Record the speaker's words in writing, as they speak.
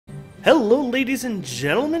Hello, ladies and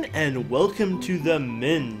gentlemen, and welcome to the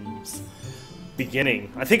Mims.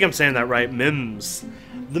 Beginning. I think I'm saying that right, Mims.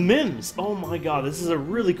 The Mims. Oh my god, this is a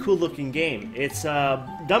really cool looking game. It's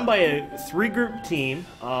done by a 3-group team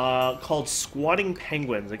called Squatting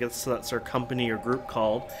Penguins. I guess that's their company or group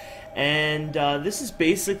called. And this is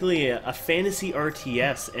basically a fantasy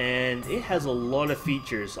RTS, and it has a lot of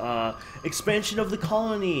features. Expansion of the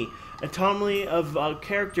colony, autonomy of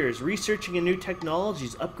characters, researching new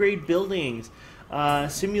technologies, upgrade buildings,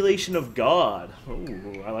 simulation of God.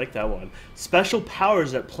 Ooh, I like that one. Special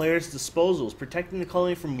powers at players' disposals, protecting the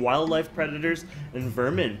colony from wildlife predators and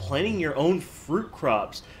vermin, planting your own fruit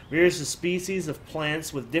crops, various species of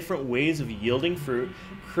plants with different ways of yielding fruit,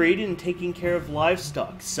 creating and taking care of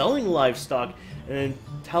livestock, selling livestock, and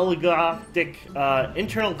intergalactic,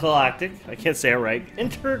 I can't say it right,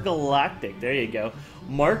 intergalactic, there you go,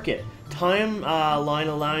 market, timeline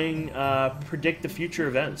allowing predict the future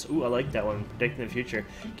events. Ooh, I like that one, predicting the future.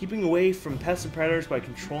 Keeping away from pests and predators by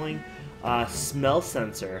controlling smell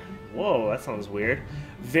sensor. Whoa, that sounds weird.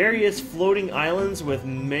 Various floating islands with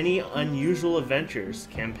many unusual adventures.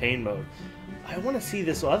 Campaign mode. I want to see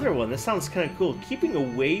this other one. This sounds kind of cool. Keeping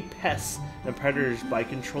away pests and predators by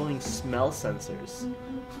controlling smell sensors.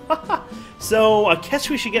 So, I guess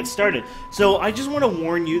we should get started. So, I just want to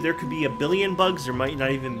warn you, there could be a billion bugs. There might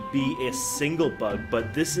not even be a single bug,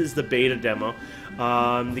 but this is the beta demo.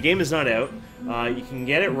 The game is not out. You can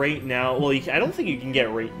get it right now. Well, I don't think you can get it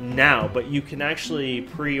right now, but you can actually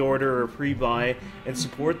pre-order or pre-buy and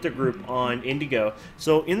support the group on Indigo.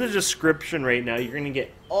 So in the description right now, you're going to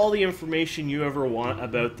get all the information you ever want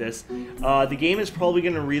about this. The game is probably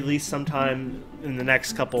going to release sometime in the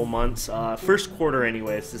next couple months, first quarter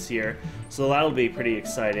anyways this year, so that'll be pretty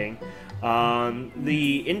exciting.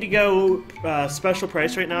 The Indigo special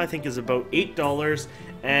price right now I think is about $8,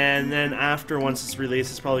 and then after, once it's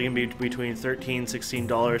released, it's probably going to be between $13,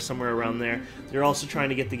 $16, somewhere around there. They're also trying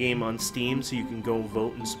to get the game on Steam so you can go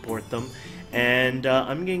vote and support them. And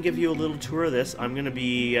I'm going to give you a little tour of this. I'm going to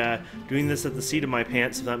be doing this at the seat of my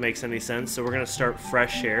pants, if that makes any sense. So we're going to start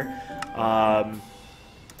fresh here.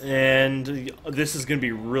 And this is going to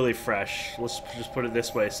be really fresh. Let's just put it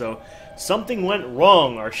this way. So, something went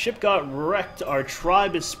wrong. Our ship got wrecked. Our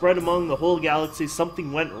tribe is spread among the whole galaxy.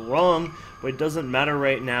 Something went wrong, but it doesn't matter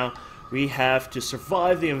right now. We have to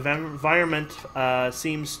survive. The environment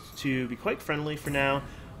seems to be quite friendly for now.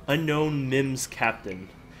 Unknown Mims captain.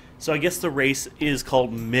 So I guess the race is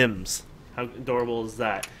called Mims. How adorable is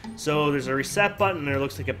that? So there's a reset button. There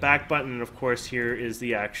looks like a back button. And of course here is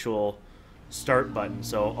the actual start button.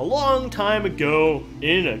 So, a long time ago,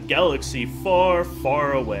 in a galaxy far,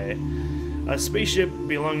 far away, a spaceship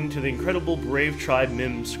belonging to the incredible brave tribe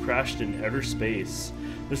Mims crashed in outer space.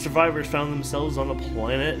 The survivors found themselves on a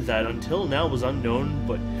planet that until now was unknown,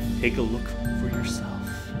 but take a look for yourself.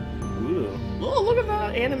 Ooh. Oh, look at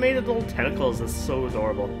that animated little tentacles. That's so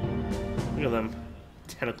adorable. Look at them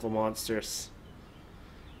tentacle monsters.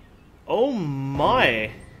 Oh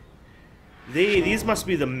my! These must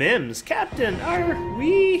be the Mims. Captain, are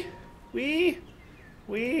we?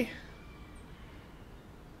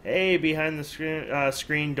 Hey, behind the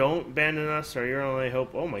screen, don't abandon us, or your only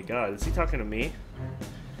hope. Oh my god, is he talking to me?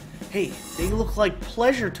 Hey, they look like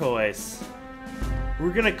pleasure toys.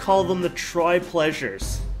 We're gonna call them the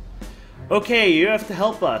Tri-Pleasures. Okay, you have to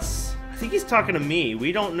help us. I think he's talking to me.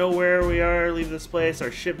 We don't know where we are. Leave this place.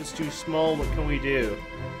 Our ship is too small. What can we do?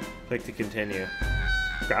 Click to continue.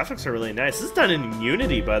 Graphics are really nice. This is done in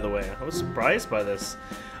Unity, by the way. I was surprised by this.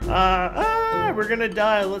 We're gonna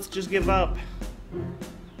die. Let's just give up.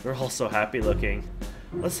 They're all so happy looking.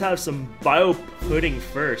 Let's have some bio pudding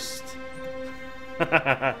first.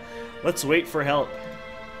 Let's wait for help.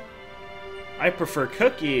 I prefer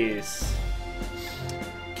cookies.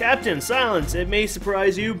 Captain, silence. It may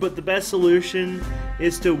surprise you, but the best solution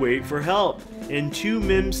is to wait for help. In 2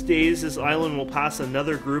 Mims days, this island will pass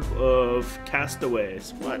another group of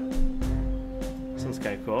castaways. What? Sounds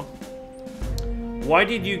kind of cool. Why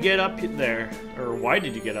did you get up there? Or why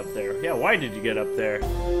did you get up there? Yeah, why did you get up there?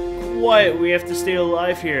 Quiet, we have to stay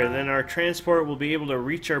alive here. Then our transport will be able to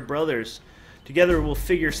reach our brothers. Together we'll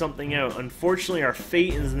figure something out. Unfortunately, our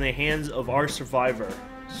fate is in the hands of our survivor.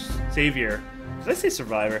 Savior. Did I say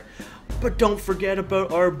survivor? But don't forget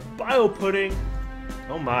about our bio pudding.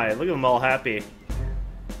 Oh my, look at them all happy.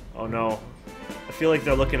 Oh no. I feel like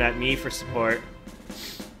they're looking at me for support.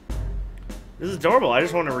 This is adorable. I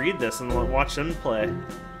just want to read this and watch them play.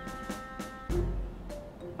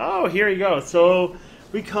 Oh, here you go. So,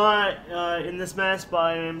 We caught in this mess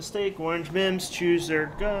by mistake. Orange Mims choose their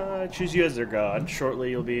god. Choose you as their god.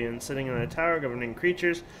 Shortly, you'll be sitting in a tower governing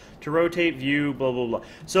creatures to rotate, view, blah blah blah.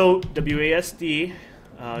 So WASD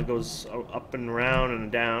goes up and around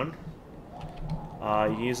and down.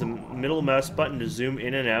 You can use the middle mouse button to zoom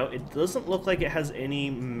in and out. It doesn't look like it has any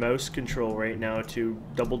mouse control right now to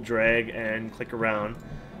double drag and click around.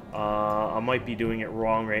 I might be doing it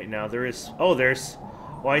wrong right now. There is. Oh, there's.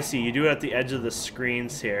 Oh, I see. You do it at the edge of the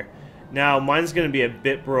screens here. Now, mine's going to be a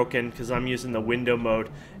bit broken because I'm using the window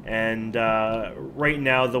mode. And right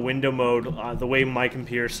now, the window mode, the way my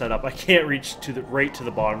computer's set up, I can't reach to the right to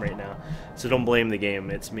the bottom right now. So don't blame the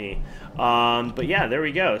game. It's me. But yeah, there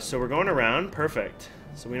we go. So we're going around. Perfect.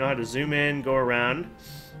 So we know how to zoom in, go around.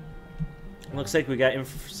 Looks like we got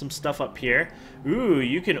some stuff up here. Ooh,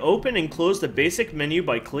 you can open and close the basic menu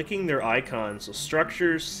by clicking their icons. So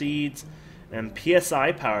structures, seeds, and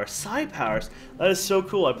PSI power. Psi powers. That is so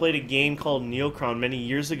cool. I played a game called Neocron many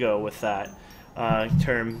years ago with that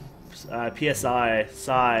term. PSI,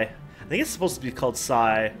 Psi. I think it's supposed to be called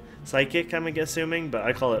Psi. Psychic, I'm assuming, but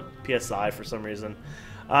I call it PSI for some reason.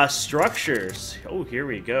 Structures. Oh, here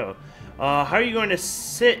we go. How are you going to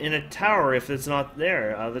sit in a tower if it's not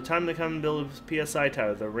there? The time to come and build a PSI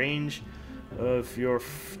tower. The range of your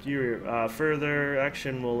further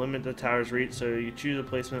action will limit the tower's reach, so you choose a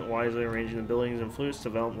placement wisely, arranging the buildings and flutes to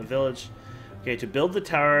develop the village. Okay, to build the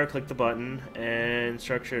tower, click the button, and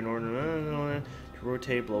structure in order to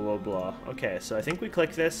rotate, blah, blah, blah. Okay, so I think we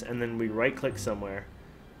click this, and then we right-click somewhere.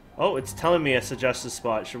 Oh, it's telling me a suggested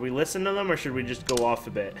spot. Should we listen to them, or should we just go off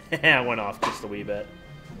a bit? I went off just a wee bit.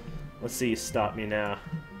 Let's see, stop me now.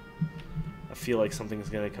 I feel like something's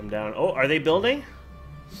gonna come down. Oh, are they building?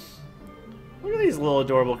 Look at these little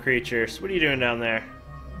adorable creatures. What are you doing down there?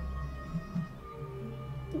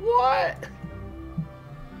 What?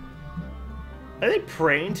 Are they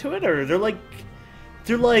praying to it, or they're like,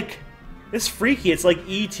 it's freaky. It's like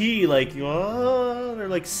E.T. Like, oh, they're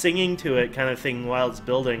like singing to it, kind of thing, while it's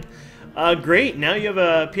building. Great. Now you have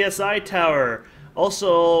a PSI tower.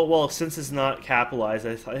 Also, well, since it's not capitalized,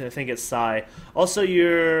 I think it's Psi. Also, you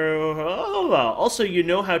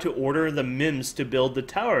know how to order the Mims to build the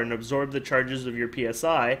tower and absorb the charges of your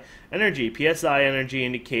PSI energy. PSI energy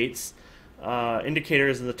indicator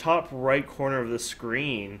is in the top right corner of the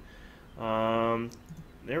screen.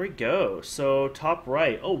 There we go. So top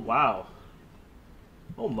right. Oh wow.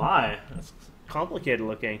 Oh my, that's complicated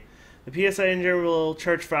looking. The PSI engine will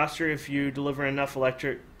charge faster if you deliver enough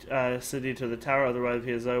electricity to the tower, otherwise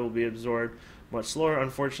the PSI will be absorbed much slower.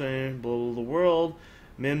 Unfortunately, below the world,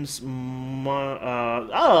 Mims...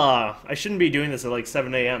 I shouldn't be doing this at like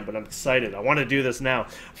 7 a.m., but I'm excited. I want to do this now.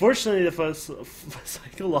 Fortunately, the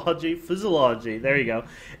physiology, there you go,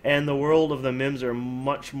 and the world of the Mims are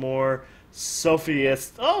much more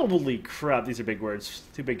Sophiist. Oh, holy crap, these are big words.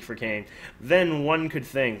 Too big for Kane. Then one could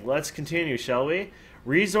think. Let's continue, shall we?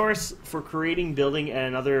 Resource for creating, building,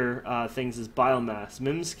 and other things is biomass.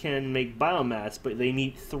 Mims can make biomass, but they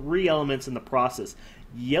need 3 elements in the process.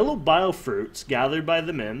 Yellow biofruits gathered by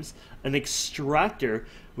the Mims, an extractor,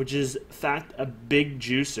 which is in fact a big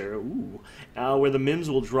juicer, where the Mims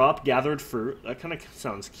will drop gathered fruit. That kind of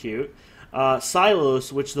sounds cute.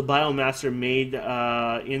 Silos, which the biomass are made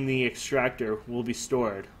in the extractor, will be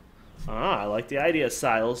stored. I like the idea of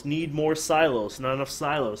silos. Need more silos, not enough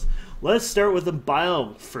silos. Let's start with the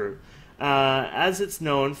biofruit. As it's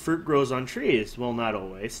known, fruit grows on trees. Well, not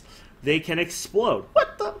always. They can explode. What?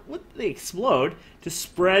 They explode to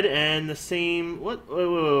spread and the same... What?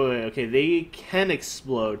 Wait. Okay, they can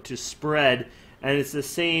explode to spread, and it's the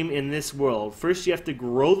same in this world. First, you have to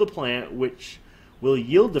grow the plant, which will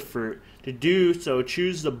yield the fruit. To do so,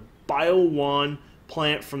 choose the Bio1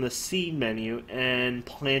 plant from the seed menu and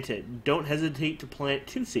plant it. Don't hesitate to plant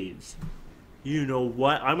 2 seeds. You know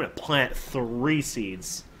what? I'm going to plant 3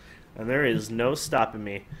 seeds. And there is no stopping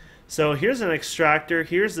me. So here's an extractor.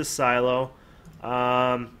 Here's the silo.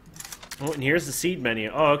 Oh, and here's the seed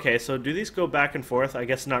menu. Oh, okay. So do these go back and forth? I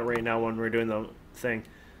guess not right now when we're doing the thing.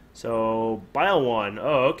 So, Bio1.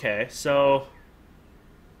 Oh, okay. So,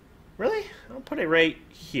 really? I'll put it right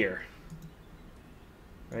here.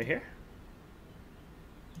 Right here?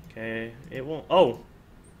 Okay, it won't... Oh!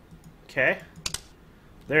 Okay.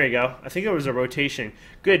 There you go. I think it was a rotation.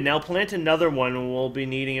 Good, now plant another one and we'll be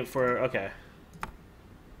needing it for... Okay.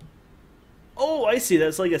 Oh, I see.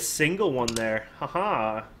 That's like a single one there.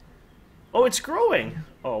 Haha. Oh, it's growing!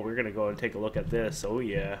 Oh, we're gonna go and take a look at this. Oh,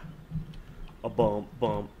 yeah. A bump,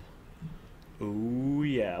 bump. Ooh,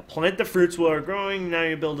 yeah. Plant the fruits while they're growing. Now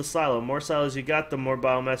you build a silo. The more silos you got, the more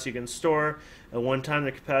biomass you can store. At one time,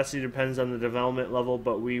 the capacity depends on the development level,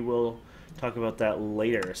 but we will talk about that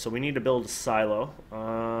later. So we need to build a silo.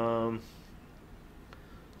 So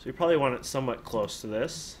we probably want it somewhat close to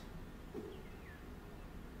this.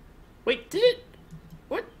 Wait, did it?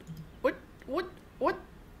 What? What?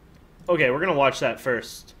 Okay, we're gonna watch that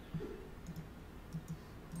first.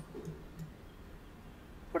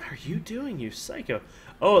 What are you doing, you psycho?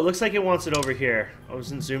 Oh, it looks like it wants it over here. I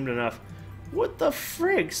wasn't zoomed enough. What the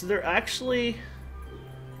frick? So they're actually...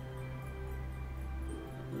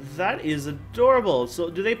 That is adorable. So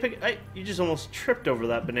do they pick... You just almost tripped over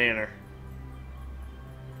that banana.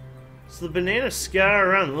 So the bananas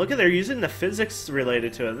scatter around. Look at they're using the physics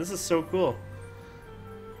related to it. This is so cool.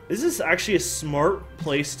 This is actually a smart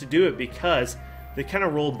place to do it because they kind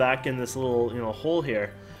of roll back in this little, hole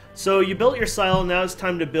here. So you built your silo, now it's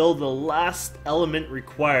time to build the last element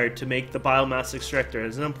required to make the biomass extractor.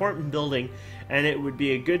 It's an important building, and it would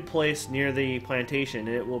be a good place near the plantation.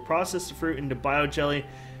 It will process the fruit into biojelly,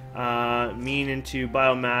 mean into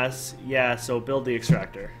biomass. Yeah, so build the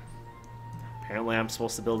extractor. Apparently I'm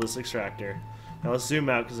supposed to build this extractor. Now let's zoom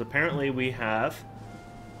out, because apparently we have...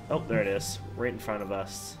 Oh, there it is, right in front of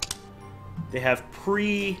us. They have for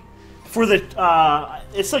the,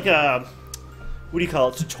 it's like a... What do you call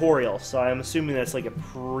it? Tutorial. So I'm assuming that's like a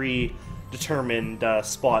predetermined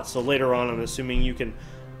spot. So later on, I'm assuming you can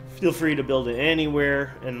feel free to build it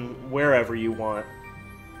anywhere and wherever you want.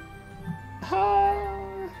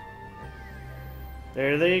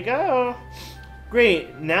 There they go.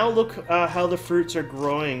 Great. Now look how the fruits are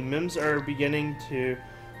growing. Mims are beginning to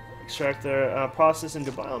extract their process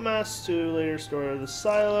into biomass to later store the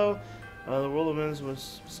silo. The world of Mims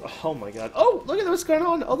was... Oh my god. Oh, look at what's going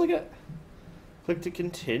on. Oh, look at... Click to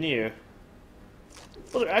continue.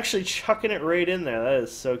 Well, they're actually chucking it right in there. That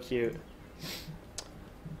is so cute.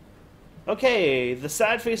 Okay, the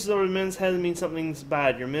sad faces over the Mims' head mean something's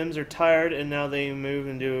bad. Your Mims are tired, and now they move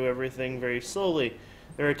and do everything very slowly.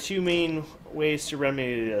 There are two main ways to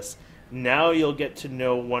remedy this. Now you'll get to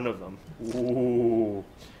know one of them. Ooh.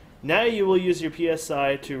 Now you will use your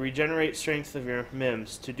PSI to regenerate strength of your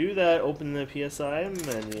Mims. To do that, open the PSI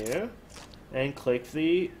menu and click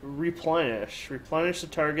the replenish. Replenish the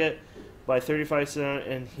target by 35%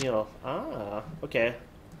 and heal. Ah, okay.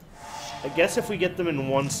 I guess if we get them in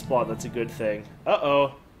one spot, that's a good thing.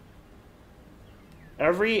 Uh-oh.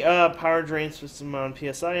 Every power drain system on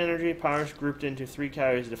PSI energy. Power is grouped into 3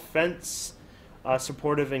 categories: defense,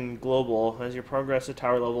 supportive, and global. As your progress the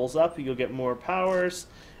tower levels up, you'll get more powers.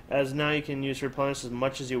 As now you can use replenish as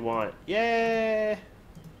much as you want. Yay!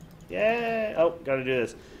 Yay! Oh, gotta do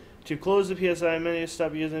this. To close the PSI menu,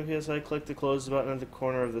 stop using PSI, click the close button at the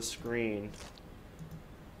corner of the screen.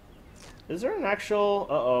 Is there an actual...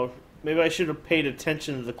 Uh-oh. Maybe I should have paid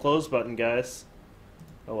attention to the close button, guys.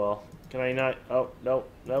 Oh well. Can I not... Oh, no,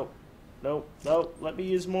 no, no, no. Let me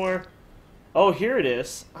use more. Oh, here it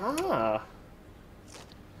is. Ah.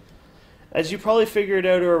 As you probably figured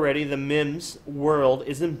out already, the Mims world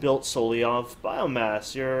isn't built solely off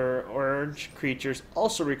biomass. Your orange creatures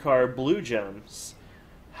also require blue gems.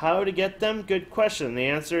 How to get them? Good question. The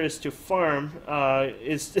answer is to farm. The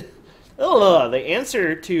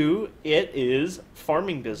answer to it is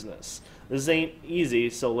farming business. This ain't easy,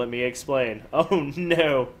 so let me explain. Oh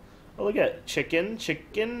no! Oh, look at chicken,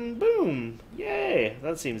 boom! Yay!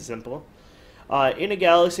 That seems simple. In a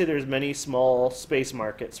galaxy, there's many small space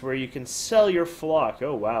markets where you can sell your flock.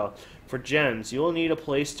 Oh wow! For gems, you'll need a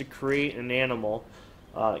place to create an animal.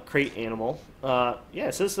 Yeah,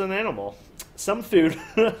 it says an animal. Some food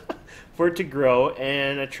for it to grow,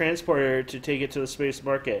 and a transporter to take it to the space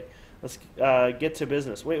market. Let's get to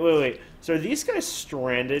business. Wait. So are these guys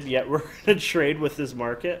stranded, yet we're going to trade with this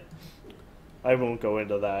market? I won't go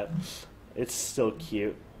into that. It's still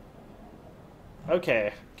cute.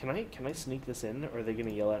 Okay, can I sneak this in, or are they going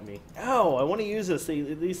to yell at me? Oh, I want to use this.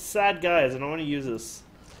 These sad guys, and I want to use this.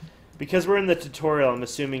 Because we're in the tutorial, I'm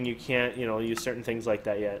assuming you can't, use certain things like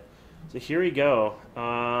that yet. So here we go.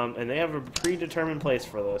 And they have a predetermined place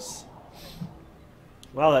for this.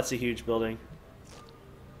 Wow, that's a huge building.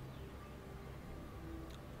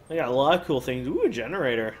 They got a lot of cool things. Ooh, a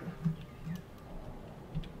generator.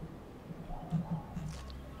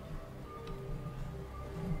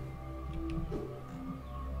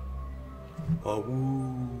 Oh,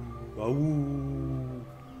 oh.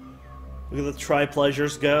 Look at the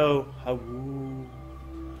tri-pleasures go. Oh,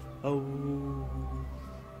 oh,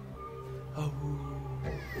 oh.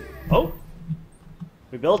 Oh,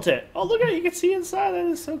 we built it. Oh, look at it. You can see inside. That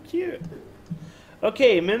is so cute.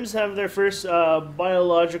 Okay, Mims have their first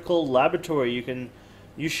biological laboratory.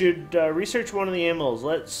 You should research one of the animals.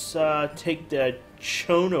 Let's take the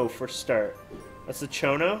chono for start. That's the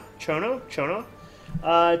chono? Chono?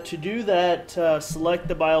 To do that, select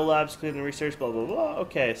the biolabs, click the research, blah, blah, blah.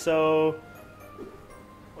 Okay, so...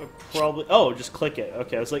 probably... Oh, just click it.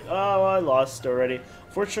 Okay, I was like, oh, I lost already.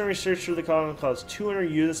 Fortunately, research through the column costs 200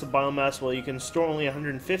 units of biomass, while you can store only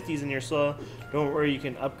 150s in your soil. Don't worry, you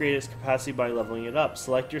can upgrade its capacity by leveling it up.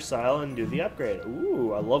 Select your silo and do the upgrade.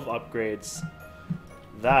 Ooh, I love upgrades.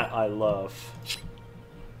 That I love.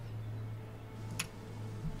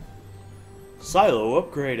 Silo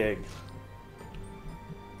upgrading.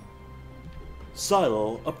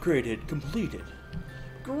 Silo upgraded completed.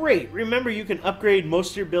 Great! Remember, you can upgrade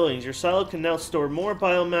most of your buildings. Your silo can now store more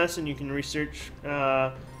biomass, and you can research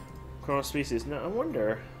chrono species. Now, I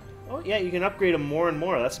wonder... Oh, yeah, you can upgrade them more and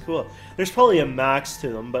more. That's cool. There's probably a max to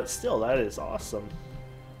them, but still, that is awesome.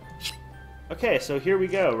 Okay, so here we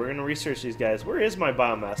go. We're going to research these guys. Where is my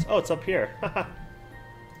biomass? Oh, it's up here.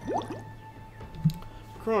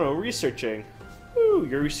 Chrono researching. Woo!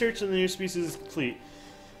 Your research on the new species is complete.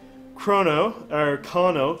 Chono.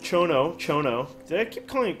 Did I keep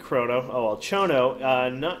calling it Chrono? Oh well, Chono,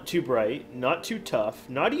 not too bright, not too tough,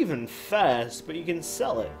 not even fast, but you can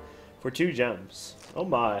sell it for 2 gems. Oh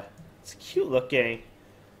my. It's cute looking.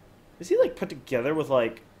 Is he like put together with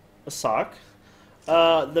like a sock?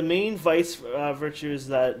 The main virtue is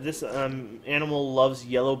that this animal loves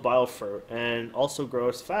yellow biofruit and also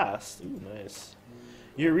grows fast. Ooh, nice.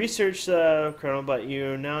 You researched Chrono, but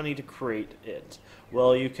you now need to create it.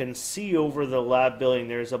 Well, you can see over the lab building.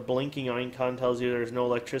 There's a blinking icon tells you there's no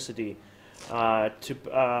electricity. No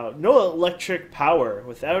electric power.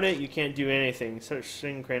 Without it, you can't do anything.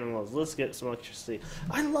 Searching crane. Let's get some electricity.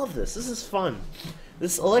 I love this. This is fun.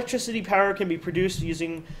 This electricity power can be produced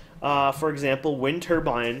using, for example, wind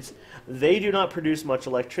turbines. They do not produce much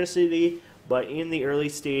electricity, but in the early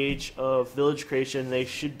stage of village creation, they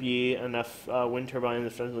should be enough wind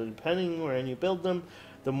turbines, depending where you build them.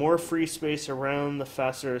 The more free space around, the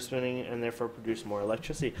faster they're spinning, and therefore produce more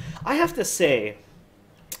electricity. I have to say,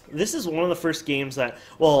 this is one of the first games that,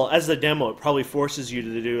 well, as the demo, it probably forces you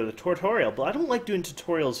to do the tutorial, but I don't like doing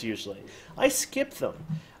tutorials usually. I skip them.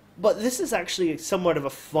 But this is actually somewhat of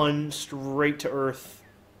a fun, straight-to-earth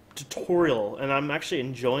tutorial, and I'm actually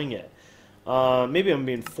enjoying it. Maybe I'm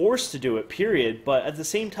being forced to do it, period, but at the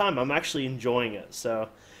same time, I'm actually enjoying it. So,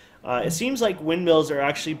 it seems like windmills are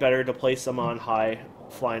actually better to place them on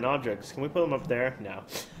high-flying objects. Can we put them up there? No.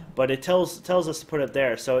 But it tells us to put it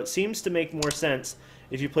there, so it seems to make more sense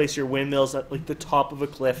if you place your windmills at like the top of a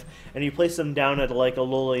cliff, and you place them down at like a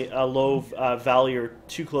low valley or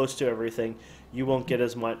too close to everything. You won't get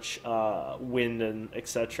as much wind and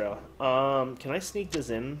etc. Can I sneak this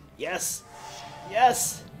in? Yes!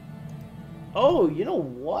 Yes! Oh, you know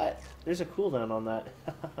what? There's a cooldown on that.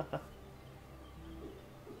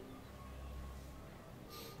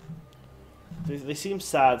 They seem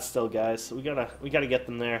sad still, guys. So we gotta get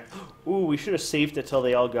them there. Ooh, we should have saved it till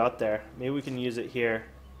they all got there. Maybe we can use it here.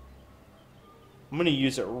 I'm gonna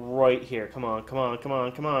use it right here. Come on, come on, come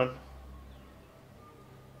on, come on.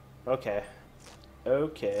 Okay.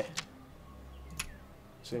 Okay.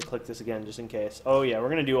 Just gonna click this again just in case. Oh yeah, we're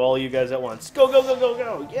gonna do all you guys at once. Go, go, go, go,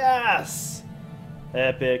 go! Yes!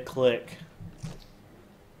 Epic click.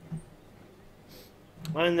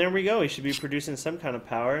 And there we go. We should be producing some kind of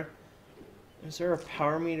power. Is there a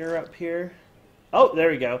power meter up here? Oh,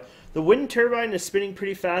 there we go. The wind turbine is spinning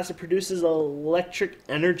pretty fast. It produces electric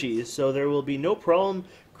energy, so there will be no problem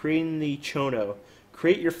creating the chono.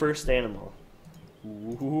 Create your first animal.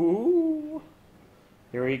 Ooh.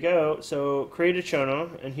 Here we go. So, create a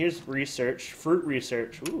chono, and here's research. Fruit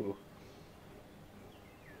research. Ooh.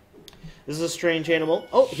 This is a strange animal.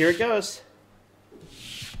 Oh, here it goes.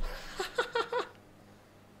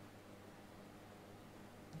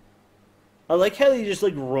 I like how they just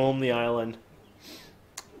like roam the island.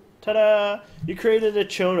 Ta-da! You created a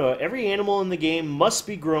chono. Every animal in the game must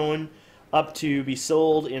be grown up to be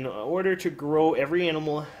sold. In order to grow, every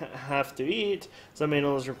animal have to eat. Some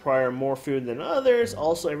animals require more food than others.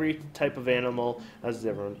 Also, every type of animal has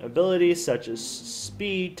different abilities, such as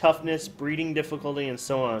speed, toughness, breeding difficulty, and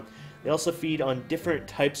so on. They also feed on different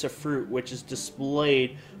types of fruit, which is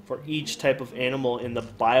displayed for each type of animal in the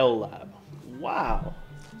biolab. Wow!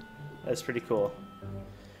 That's pretty cool.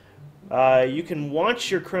 You can watch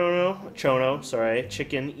your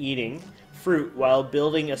chicken eating fruit while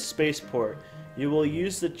building a spaceport. You will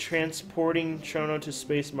use the transporting chono to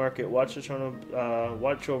space market. Watch the chono,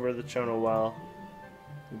 watch over the chono while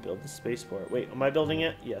you build the spaceport. Wait, am I building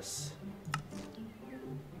it? Yes.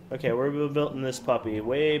 Okay, where we building this puppy?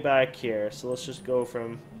 Way back here. So let's just go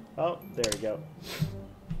from... Oh, there we go.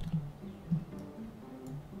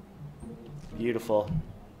 Beautiful.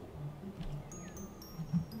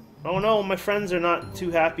 Oh no, my friends are not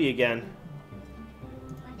too happy again.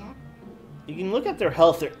 You can look at their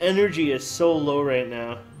health. Their energy is so low right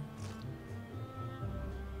now.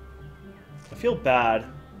 I feel bad.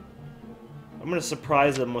 I'm going to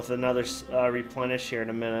surprise them with another replenish here in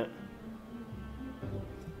a minute.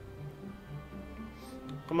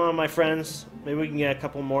 Come on, my friends. Maybe we can get a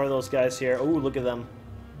couple more of those guys here. Oh, look at them.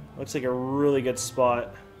 Looks like a really good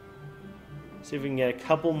spot. See if we can get a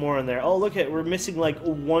couple more in there. Oh, look at, we're missing like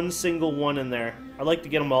one single one in there. I'd like to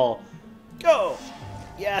get them all. Go!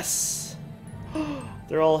 Yes!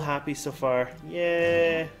 They're all happy so far.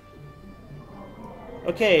 Yay!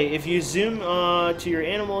 Okay, if you zoom to your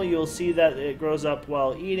animal, you'll see that it grows up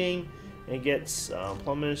while eating. It gets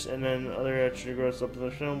plumage, and then other extra grows up.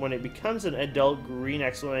 When it becomes an adult, green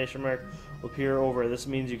exclamation mark will appear over. This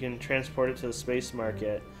means you can transport it to the space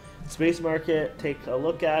market. Space market, take a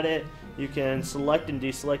look at it. You can select and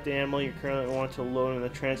deselect the animal you currently want to load in the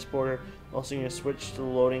transporter. Also, you can switch to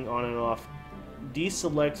loading on and off.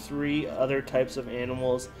 Deselect 3 other types of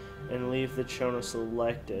animals and leave the chono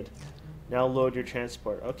selected. Now load your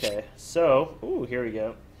transport. Okay, so, ooh, here we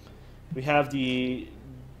go. We have the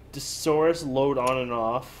Desaurus load on and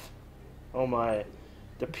off. Oh my.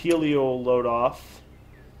 The Pelio load off.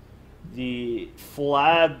 The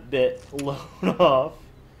Flabbit load off.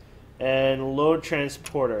 And load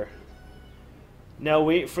transporter. Now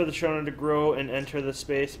wait for the chono to grow and enter the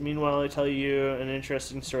space. Meanwhile, I tell you an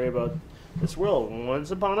interesting story about this world.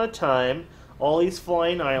 Once upon a time, all these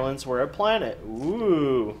flying islands were a planet.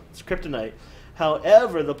 Ooh, it's kryptonite.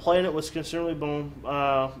 However, the planet was considerably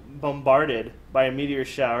bombarded by a meteor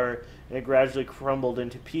shower, and it gradually crumbled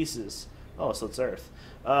into pieces. Oh, so it's Earth.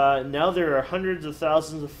 Now there are hundreds of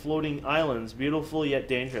thousands of floating islands, beautiful yet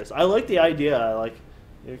dangerous. I like the idea. Like,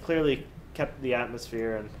 it clearly kept the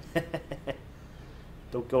atmosphere and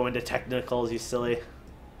don't go into technicals, you silly.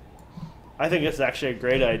 I think it's actually a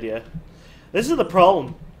great idea. This is the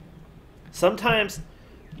problem. Sometimes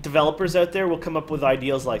developers out there will come up with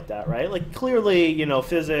ideas like that, right? Like, clearly, you know,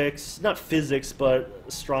 physics, not physics, but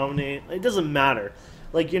astronomy, it doesn't matter.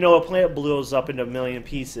 Like, you know, a planet blows up into a million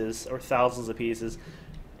pieces or thousands of pieces.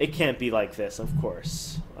 It can't be like this, of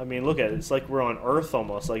course. I mean, look at it. It's like we're on Earth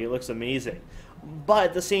almost. Like, it looks amazing. But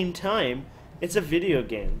at the same time, it's a video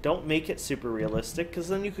game. Don't make it super realistic, because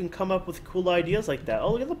then you can come up with cool ideas like that.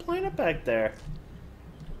 Oh, look at the planet back there.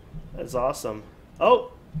 That's awesome.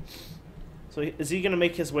 Oh! So is he going to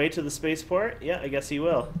make his way to the spaceport? Yeah, I guess he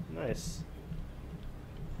will. Nice.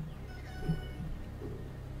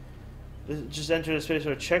 Just enter the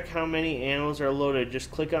spaceport. Check how many animals are loaded.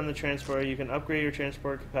 Just click on the transporter. You can upgrade your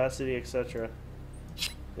transport capacity, etc.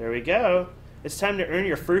 There we go. It's time to earn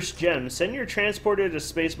your first gem. Send your transporter to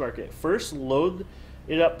space market. First, load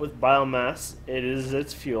it up with biomass. It is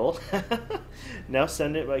its fuel. Now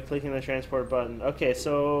send it by clicking the transport button. Okay,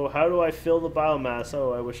 so how do I fill the biomass?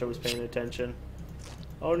 Oh, I wish I was paying attention.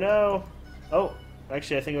 Oh no. Oh,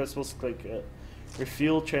 actually I think I was supposed to click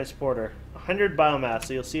refuel transporter. 100 biomass,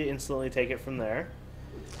 so you'll see it instantly take it from there.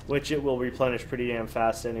 Which it will replenish pretty damn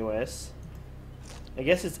fast anyways. I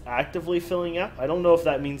guess it's actively filling up. I don't know if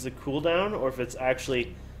that means the cooldown or if it's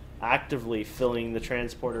actually actively filling the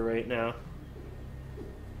transporter right now.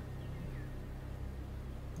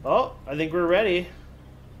 Oh, I think we're ready.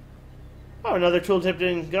 Oh, another tooltip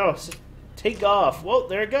didn't go. So take off. Whoa,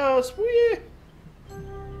 there it goes. Whee!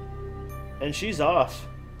 And she's off.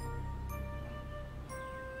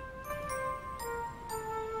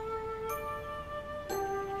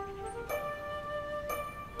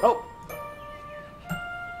 Oh!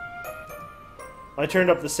 I turned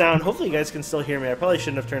up the sound. Hopefully you guys can still hear me. I probably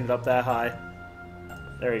shouldn't have turned it up that high.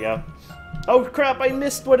 There we go. Oh crap, I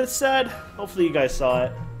missed what it said. Hopefully you guys saw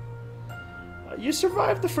it. You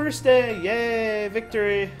survived the first day. Yay,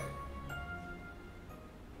 victory.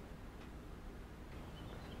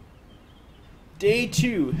 Day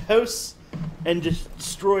 2, house and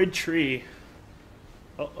destroyed tree.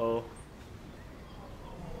 Uh-oh.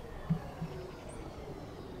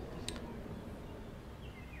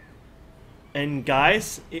 And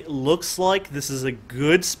guys, it looks like this is a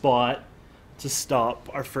good spot to stop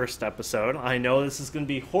our first episode. I know this is going to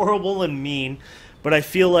be horrible and mean, but I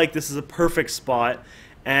feel like this is a perfect spot.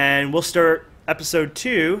 And we'll start episode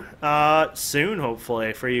 2 soon,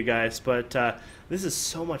 hopefully, for you guys. But this is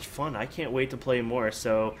so much fun. I can't wait to play more.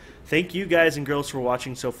 So thank you guys and girls for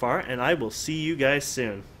watching so far, and I will see you guys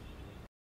soon.